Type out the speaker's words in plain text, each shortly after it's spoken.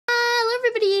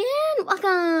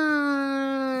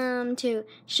Welcome to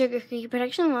Sugar Cookie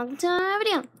Production. Welcome to our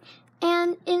video.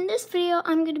 And in this video,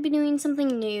 I'm going to be doing something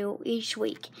new each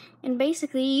week. And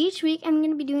basically, each week, I'm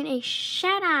going to be doing a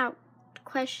shout-out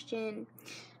question.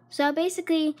 So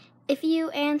basically, if you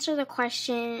answer the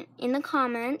question in the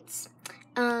comments,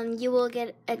 you will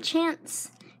get a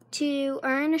chance to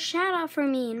earn a shout-out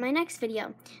from me in my next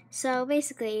video. So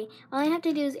basically, all you have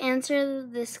to do is answer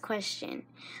this question.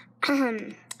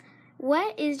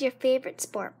 What is your favorite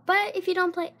sport? But if you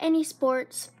don't play any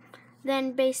sports,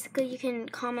 then basically you can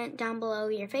comment down below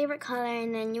your favorite color,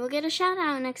 and then you will get a shout out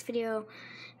in the next video,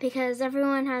 because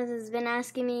everyone has been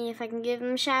asking me if I can give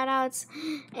them shout outs.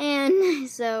 And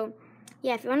so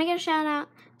yeah, if you want to get a shout out,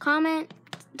 comment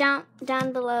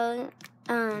down below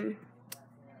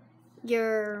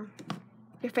your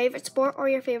favorite sport or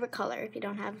your favorite color if you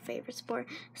don't have a favorite sport.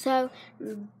 So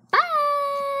bye.